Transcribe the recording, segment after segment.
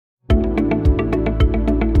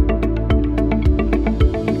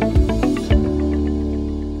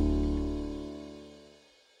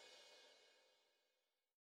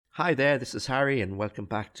Hi there, this is Harry, and welcome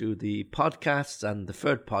back to the podcast. And the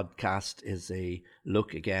third podcast is a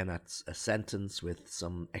look again at a sentence with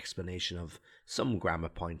some explanation of some grammar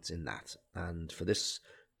points in that. And for this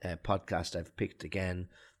podcast, I've picked again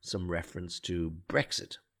some reference to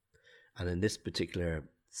Brexit. And in this particular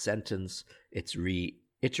sentence, it's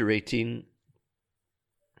reiterating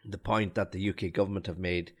the point that the UK government have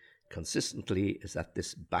made consistently, is that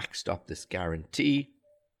this backstop, this guarantee,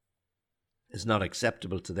 is not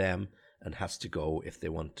acceptable to them and has to go if they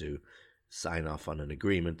want to sign off on an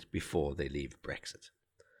agreement before they leave Brexit.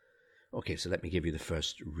 Okay, so let me give you the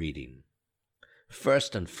first reading.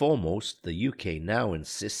 First and foremost, the UK now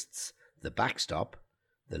insists the backstop,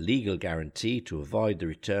 the legal guarantee to avoid the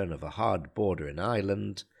return of a hard border in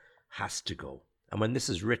Ireland, has to go. And when this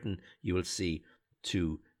is written, you will see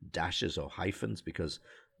two dashes or hyphens because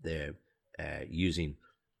they're using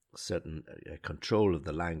certain control of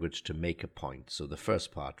the language to make a point. So the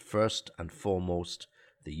first part, first and foremost,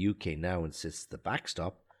 the UK now insists the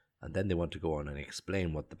backstop, and then they want to go on and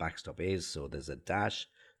explain what the backstop is. So there's a dash,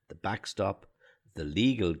 the backstop, the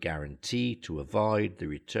legal guarantee to avoid the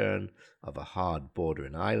return of a hard border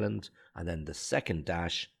in Ireland, and then the second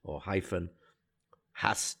dash or hyphen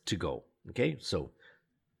has to go. Okay, so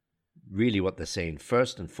really what they're saying,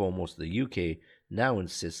 first and foremost, the UK now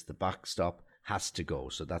insists the backstop has to go.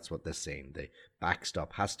 So that's what they're saying. The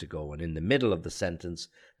backstop has to go. And in the middle of the sentence,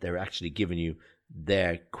 they're actually giving you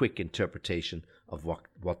their quick interpretation of what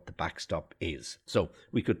the backstop is. So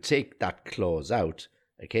we could take that clause out,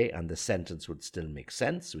 okay, and the sentence would still make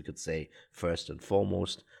sense. We could say, first and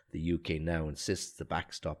foremost, the UK now insists the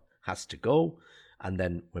backstop has to go. And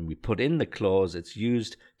then when we put in the clause, it's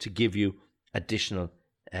used to give you additional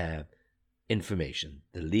information,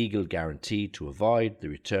 the legal guarantee to avoid the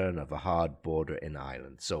return of a hard border in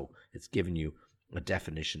Ireland. So it's giving you a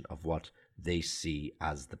definition of what they see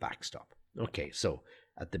as the backstop. Okay, so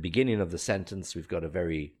at the beginning of the sentence, we've got a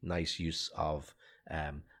very nice use of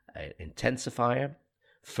an intensifier,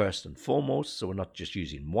 first and foremost. So we're not just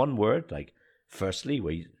using one word like firstly,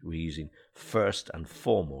 we're using first and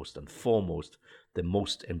foremost, the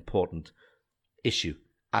most important issue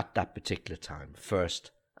at that particular time,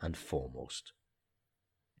 first and foremost.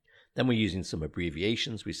 Then we're using some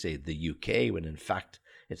abbreviations. We say the UK when in fact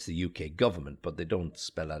it's the UK government, but they don't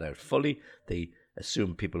spell that out fully. They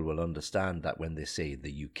assume people will understand that when they say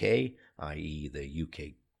the UK, i.e. the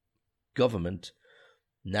UK government,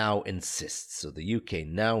 now insists. So the UK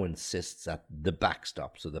now insists at the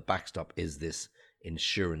backstop. So the backstop is this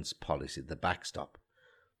insurance policy. The backstop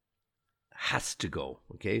has to go.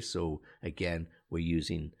 Okay, so again, we're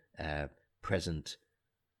using present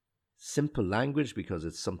simple language because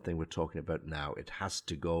it's something we're talking about now. It has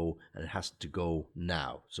to go, and it has to go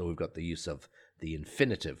now. So we've got the use of the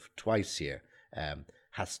infinitive twice here.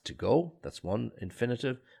 Has to go, that's one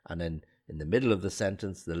infinitive. And then in the middle of the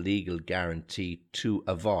sentence, the legal guarantee to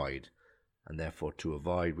avoid. And therefore, to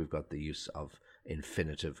avoid, we've got the use of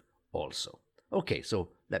infinitive also. Okay, so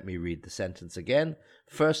let me read the sentence again.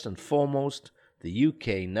 First and foremost, the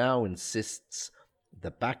UK now insists the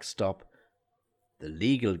backstop, the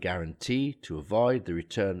legal guarantee to avoid the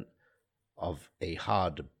return of a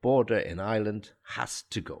hard border in Ireland, has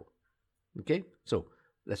to go. Okay, so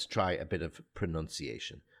let's try a bit of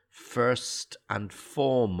pronunciation. First and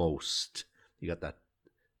foremost. You got that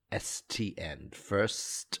ST end.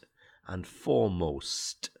 First and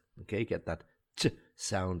foremost. Okay, get that T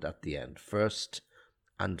sound at the end. First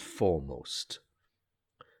and foremost.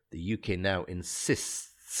 The UK now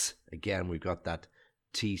insists. Again, we've got that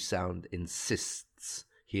T sound, insists.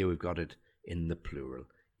 Here we've got it in the plural.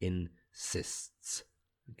 Insists.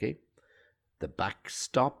 Okay. The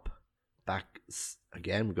backstop.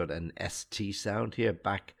 Again, we've got an ST sound here.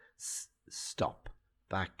 Stop.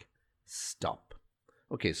 Backstop.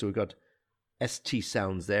 Okay, so we've got ST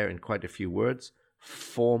sounds there in quite a few words.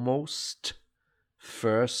 Foremost,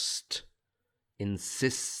 first,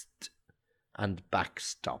 insist, and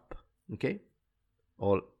backstop. Okay?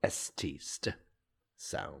 All ST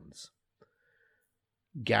sounds.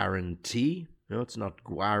 Guarantee. No, it's not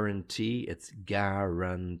guarantee, it's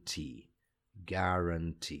guarantee.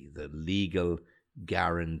 Guarantee, the legal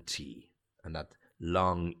guarantee. And that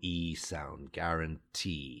long E sound,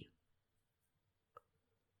 guarantee.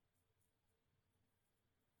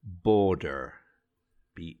 Border,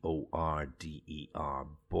 B-O-R-D-E-R,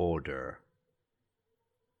 border.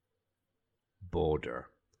 Border.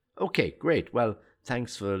 Okay, great. Well,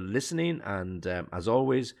 thanks for listening, and as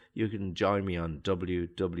always, you can join me on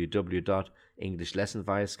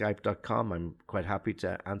www.englishlessonviaskype.com. I'm quite happy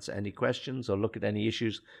to answer any questions or look at any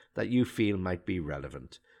issues that you feel might be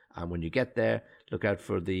relevant. And when you get there, look out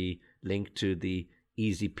for the link to the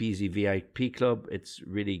Easy Peasy VIP Club. It's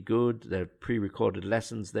really good. There are pre-recorded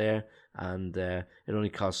lessons there, and it only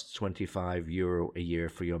costs €25 a year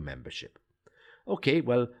for your membership. Okay,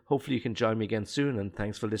 well, hopefully you can join me again soon, and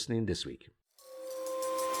thanks for listening this week.